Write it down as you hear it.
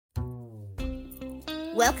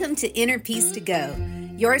Welcome to Inner Peace to Go,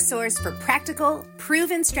 your source for practical,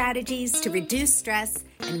 proven strategies to reduce stress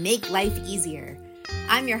and make life easier.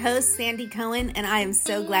 I'm your host, Sandy Cohen, and I am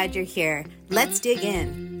so glad you're here. Let's dig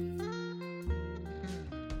in.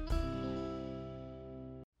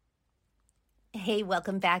 Hey,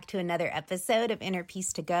 welcome back to another episode of Inner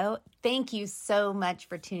Peace to Go. Thank you so much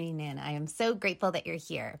for tuning in. I am so grateful that you're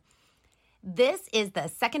here. This is the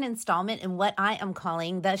second installment in what I am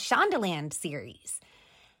calling the Shondaland series.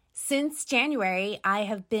 Since January, I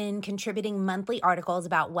have been contributing monthly articles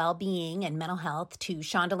about well-being and mental health to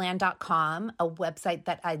Shondaland.com, a website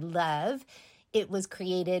that I love. It was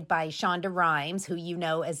created by Shonda Rhimes, who you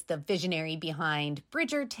know as the visionary behind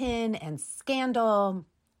Bridgerton and Scandal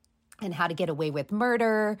and How to Get Away with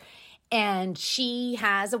Murder. And she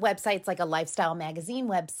has a website, it's like a lifestyle magazine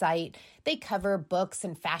website. They cover books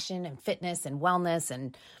and fashion and fitness and wellness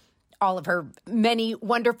and all of her many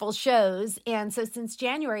wonderful shows. And so since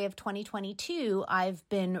January of 2022, I've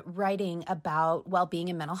been writing about well-being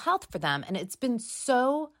and mental health for them. And it's been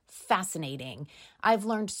so fascinating. I've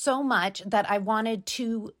learned so much that I wanted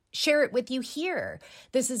to share it with you here.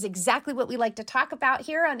 This is exactly what we like to talk about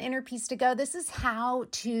here on Inner Peace to Go. This is how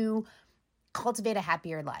to cultivate a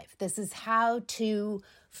happier life. This is how to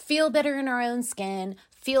feel better in our own skin,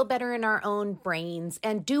 feel better in our own brains,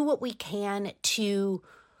 and do what we can to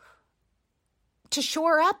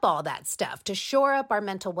shore up all that stuff, to shore up our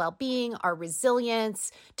mental well-being, our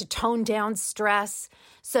resilience, to tone down stress.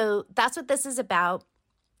 So that's what this is about.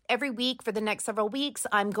 Every week for the next several weeks,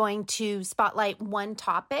 I'm going to spotlight one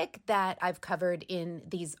topic that I've covered in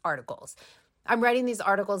these articles. I'm writing these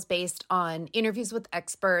articles based on interviews with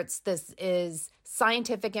experts. This is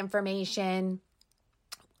scientific information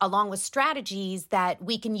along with strategies that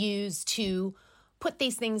we can use to put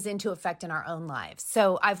these things into effect in our own lives.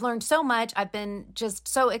 So I've learned so much. I've been just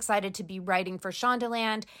so excited to be writing for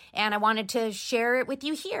Shondaland, and I wanted to share it with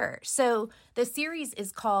you here. So the series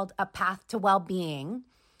is called A Path to Wellbeing,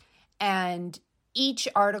 and each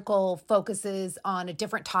article focuses on a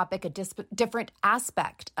different topic, a different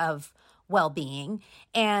aspect of well-being.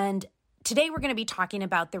 And today we're going to be talking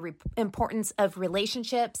about the importance of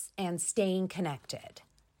relationships and staying connected.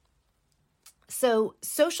 So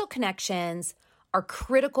social connections are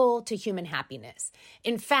critical to human happiness.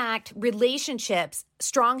 In fact, relationships,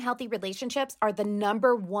 strong, healthy relationships are the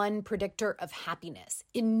number one predictor of happiness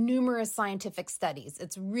in numerous scientific studies.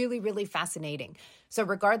 It's really, really fascinating. So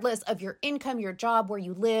regardless of your income, your job, where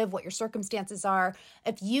you live, what your circumstances are,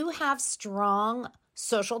 if you have strong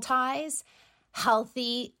social ties,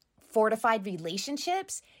 healthy, fortified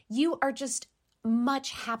relationships, you are just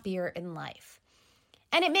much happier in life.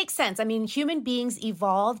 And it makes sense. I mean, human beings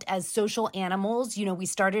evolved as social animals. You know, we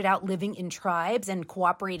started out living in tribes and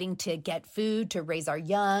cooperating to get food, to raise our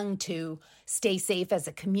young, to stay safe as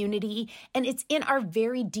a community. And it's in our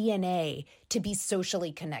very DNA to be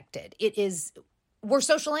socially connected. We're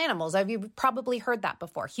social animals. You've probably heard that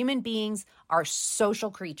before. Human beings are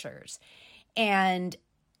social creatures. And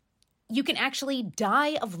you can actually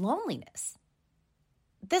die of loneliness.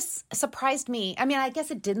 This surprised me. I mean, I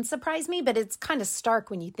guess it didn't surprise me, but it's kind of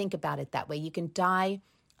stark when you think about it that way. You can die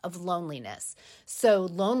of loneliness. So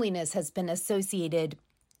loneliness has been associated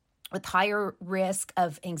with higher risk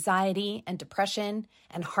of anxiety and depression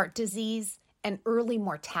and heart disease and early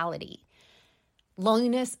mortality.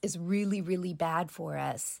 Loneliness is really, really bad for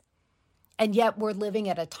us. And yet we're living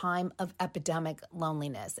at a time of epidemic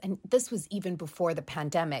loneliness. And this was even before the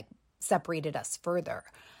pandemic separated us further.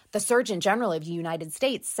 The Surgeon General of the United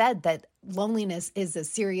States said that loneliness is a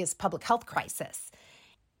serious public health crisis.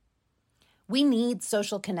 We need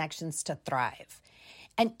social connections to thrive.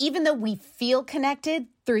 And even though we feel connected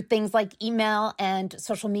through things like email and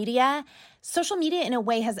social media in a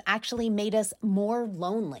way has actually made us more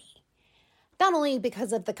lonely. Not only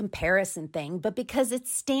because of the comparison thing, but because it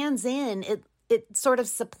stands in, it sort of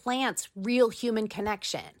supplants real human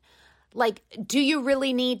connection. Like, do you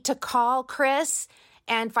really need to call Chris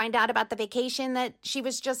and find out about the vacation that she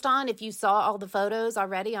was just on if you saw all the photos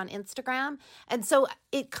already on Instagram? And so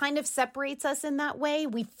it kind of separates us in that way.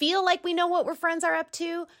 We feel like we know what our friends are up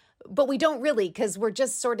to, but we don't really, because we're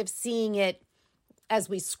just sort of seeing it as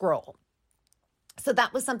we scroll. So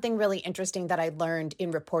that was something really interesting that I learned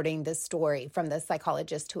in reporting this story from the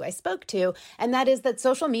psychologist who I spoke to. And that is that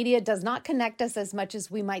social media does not connect us as much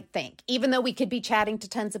as we might think. Even though we could be chatting to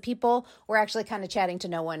tons of people, we're actually kind of chatting to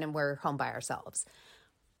no one and we're home by ourselves.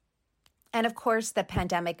 And of course, the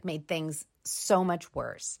pandemic made things so much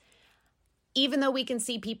worse. Even though we can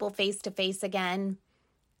see people face to face again,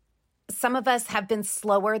 some of us have been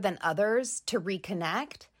slower than others to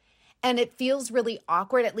reconnect. And it feels really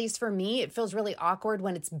awkward, at least for me. It feels really awkward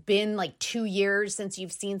when it's been like 2 years since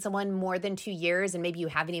you've seen someone, more than 2 years, and maybe you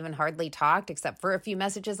haven't even hardly talked except for a few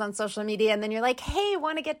messages on social media. And then you're like, hey,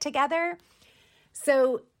 want to get together?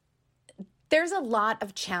 So there's a lot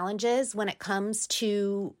of challenges when it comes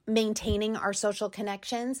to maintaining our social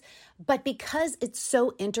connections. But because it's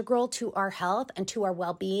so integral to our health and to our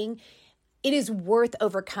well-being, it is worth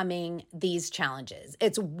overcoming these challenges.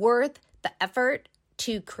 It's worth the effort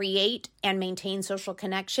to create and maintain social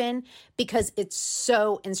connection because it's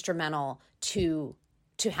so instrumental to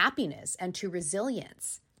happiness and to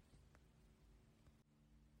resilience.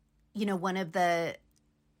 You know, one of the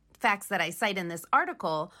facts that I cite in this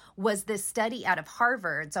article was this study out of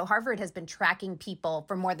Harvard. So Harvard has been tracking people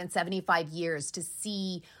for more than 75 years to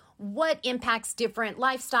see what impacts different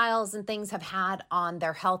lifestyles and things have had on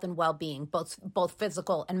their health and well-being, both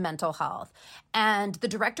physical and mental health. And the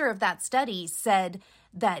director of that study said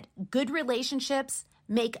that good relationships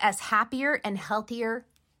make us happier and healthier,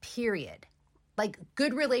 period. Like,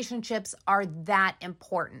 good relationships are that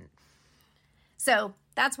important. So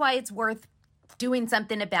that's why it's worth doing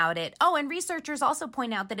something about it. Oh, and researchers also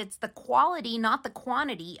point out that it's the quality, not the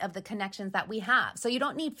quantity of the connections that we have. So you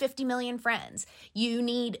don't need 50 million friends. You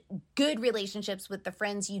need good relationships with the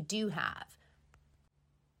friends you do have.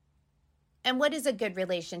 And what is a good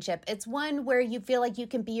relationship? It's one where you feel like you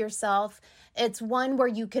can be yourself. It's one where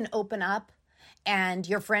you can open up and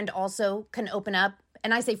your friend also can open up.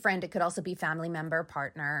 And I say friend, it could also be family member,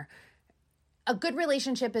 partner. A good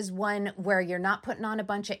relationship is one where you're not putting on a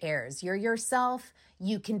bunch of airs. You're yourself.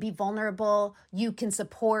 You can be vulnerable. You can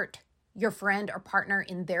support your friend or partner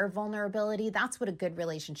in their vulnerability. That's what a good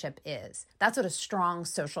relationship is. That's what a strong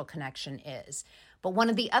social connection is. But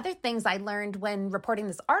one of the other things I learned when reporting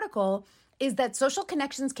this article is that social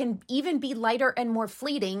connections can even be lighter and more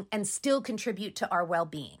fleeting and still contribute to our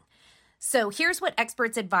well-being. So here's what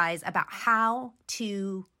experts advise about how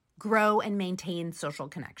to grow and maintain social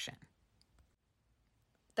connection.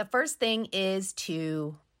 The first thing is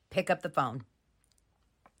to pick up the phone.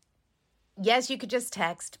 Yes, you could just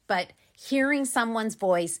text, but hearing someone's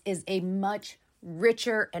voice is a much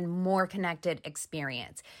richer and more connected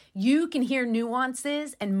experience. You can hear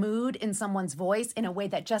nuances and mood in someone's voice in a way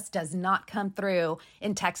that just does not come through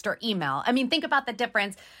in text or email. I mean, think about the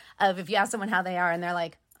difference of if you ask someone how they are and they're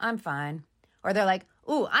like, I'm fine. Or they're like,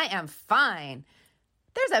 ooh, I am fine.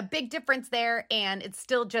 There's a big difference there, and it's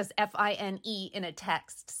still just FINE in a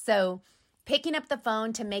text. So picking up the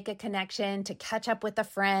phone to make a connection, to catch up with a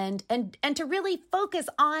friend, and to really focus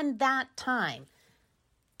on that time,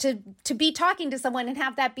 to be talking to someone and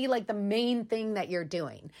have that be like the main thing that you're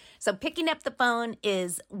doing. So picking up the phone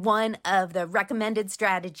is one of the recommended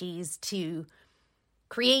strategies to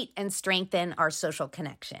create and strengthen our social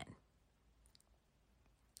connection.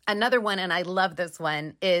 Another one, and I love this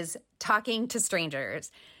one, is talking to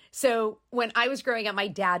strangers. So when I was growing up, my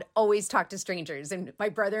dad always talked to strangers. And my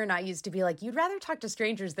brother and I used to be like, you'd rather talk to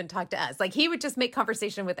strangers than talk to us. Like, he would just make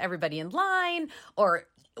conversation with everybody in line or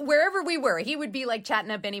wherever we were. He would be like chatting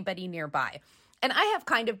up anybody nearby. And I have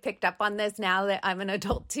kind of picked up on this now that I'm an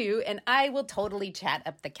adult too. And I will totally chat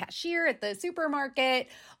up the cashier at the supermarket.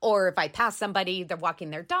 Or if I pass somebody, they're walking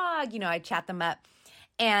their dog, I chat them up.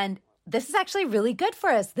 And this is actually really good for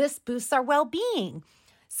us. This boosts our well-being.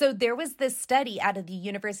 So there was this study out of the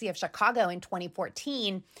University of Chicago in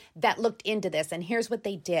 2014 that looked into this. And here's what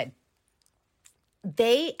they did.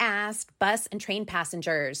 They asked bus and train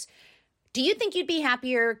passengers, do you think you'd be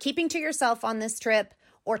happier keeping to yourself on this trip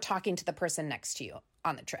or talking to the person next to you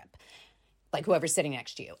on the trip? Like whoever's sitting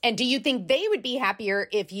next to you. And do you think they would be happier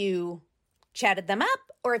if you chatted them up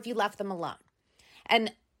or if you left them alone?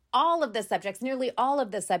 And nearly all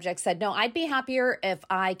of the subjects said, no, I'd be happier if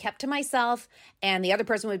I kept to myself, and the other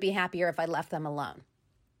person would be happier if I left them alone.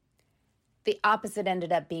 The opposite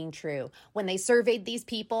ended up being true. When they surveyed these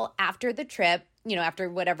people after the trip, after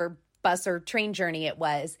whatever bus or train journey it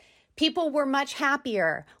was, people were much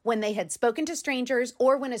happier when they had spoken to strangers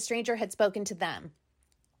or when a stranger had spoken to them.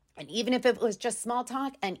 And even if it was just small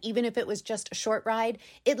talk, and even if it was just a short ride,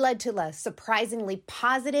 it led to a surprisingly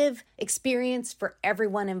positive experience for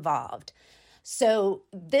everyone involved. So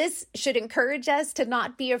this should encourage us to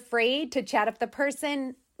not be afraid to chat up the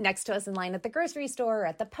person next to us in line at the grocery store or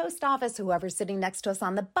at the post office, whoever's sitting next to us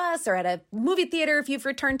on the bus or at a movie theater if you've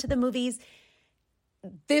returned to the movies.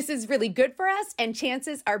 This is really good for us, and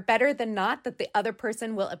chances are better than not that the other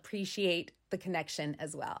person will appreciate the connection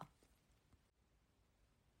as well.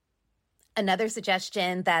 Another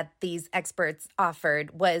suggestion that these experts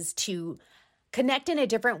offered was to connect in a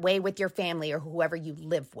different way with your family or whoever you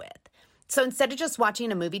live with. So instead of just watching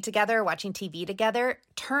a movie together, watching TV together,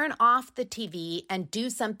 turn off the TV and do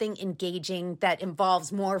something engaging that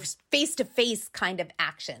involves more face-to-face kind of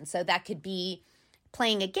action. So that could be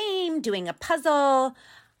playing a game, doing a puzzle,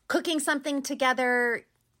 cooking something together,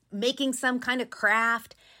 making some kind of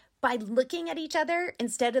craft. By looking at each other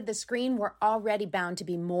instead of the screen, we're already bound to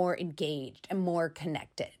be more engaged and more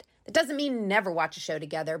connected. That doesn't mean never watch a show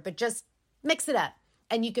together, but just mix it up.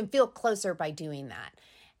 And you can feel closer by doing that.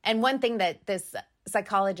 And one thing that this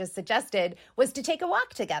psychologist suggested was to take a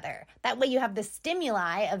walk together. That way you have the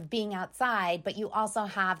stimuli of being outside, but you also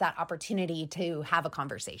have that opportunity to have a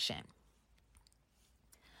conversation.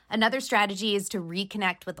 Another strategy is to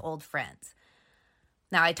reconnect with old friends.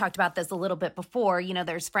 Now, I talked about this a little bit before.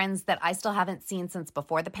 There's friends that I still haven't seen since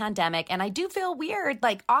before the pandemic, and I do feel weird,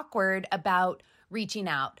 awkward about reaching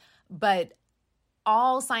out. But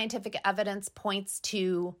all scientific evidence points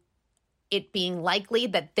to it being likely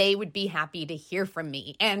that they would be happy to hear from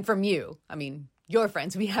me and from you. I mean, your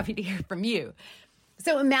friends would be happy to hear from you.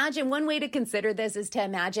 So imagine, one way to consider this is to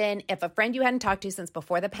imagine if a friend you hadn't talked to since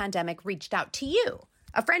before the pandemic reached out to you.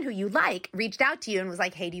 A friend who you like reached out to you and was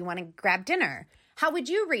like, hey, do you want to grab dinner? How would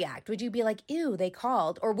you react? Would you be like, ew, they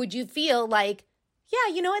called? Or would you feel like,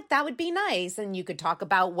 yeah, you know what, that would be nice. And you could talk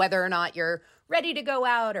about whether or not you're ready to go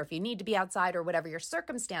out or if you need to be outside or whatever your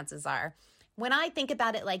circumstances are. When I think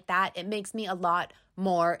about it like that, it makes me a lot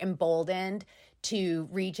more emboldened to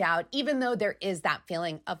reach out, even though there is that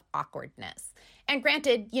feeling of awkwardness. And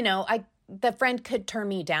granted, the friend could turn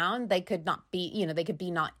me down. They could not be, they could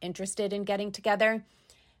be not interested in getting together.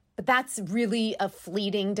 But that's really a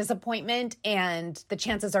fleeting disappointment, and the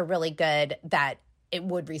chances are really good that it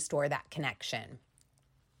would restore that connection.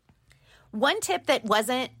 One tip that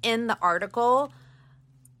wasn't in the article,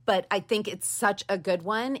 but I think it's such a good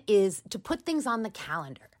one, is to put things on the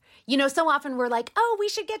calendar. So often we're like, oh, we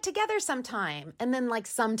should get together sometime. And then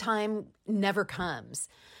sometime never comes.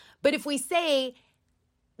 But if we say,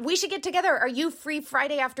 we should get together, are you free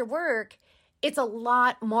Friday after work? It's a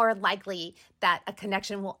lot more likely that a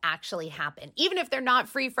connection will actually happen. Even if they're not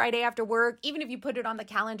free Friday after work, even if you put it on the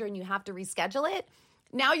calendar and you have to reschedule it,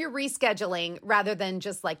 now you're rescheduling rather than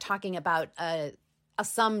just talking about a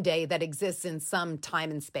someday that exists in some time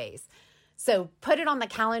and space. So put it on the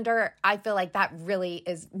calendar. I feel like that really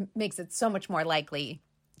makes it so much more likely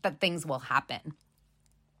that things will happen.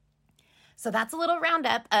 So that's a little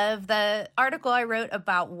roundup of the article I wrote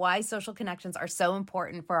about why social connections are so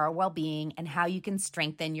important for our well-being and how you can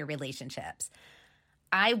strengthen your relationships.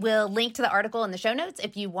 I will link to the article in the show notes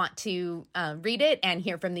if you want to read it and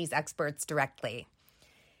hear from these experts directly.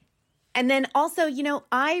 And then also,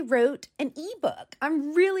 I wrote an ebook.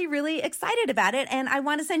 I'm really, really excited about it, and I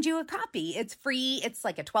want to send you a copy. It's free. It's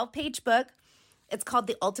like a 12-page book. It's called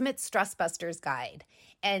The Ultimate Stress Busters Guide,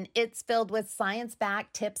 and it's filled with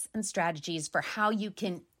science-backed tips and strategies for how you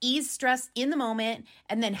can ease stress in the moment,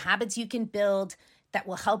 and then habits you can build that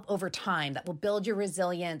will help over time, that will build your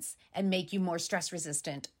resilience and make you more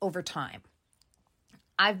stress-resistant over time.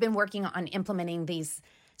 I've been working on implementing these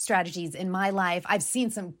strategies in my life. I've seen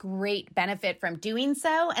some great benefit from doing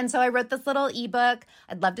so, and so I wrote this little ebook.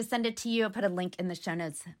 I'd love to send it to you. I'll put a link in the show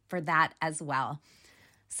notes for that as well.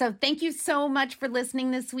 So thank you so much for listening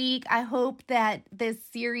this week. I hope that this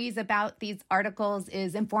series about these articles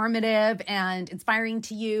is informative and inspiring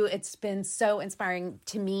to you. It's been so inspiring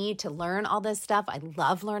to me to learn all this stuff. I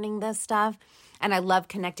love learning this stuff, and I love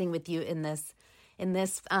connecting with you in this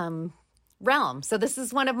realm. So this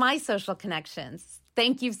is one of my social connections.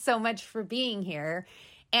 Thank you so much for being here.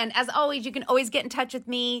 And as always, you can always get in touch with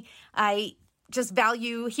me. I just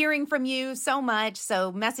value hearing from you so much. So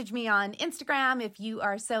message me on Instagram if you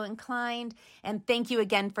are so inclined. And thank you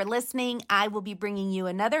again for listening. I will be bringing you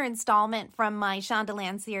another installment from my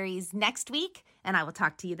Shondaland series next week, and I will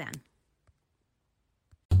talk to you then.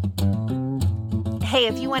 Hey,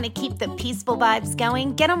 if you want to keep the peaceful vibes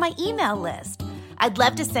going, get on my email list. I'd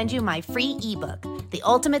love to send you my free ebook, The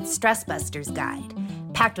Ultimate Stress Busters Guide,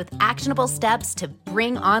 packed with actionable steps to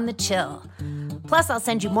bring on the chill. Plus, I'll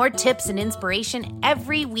send you more tips and inspiration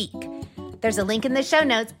every week. There's a link in the show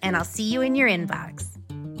notes, and I'll see you in your inbox.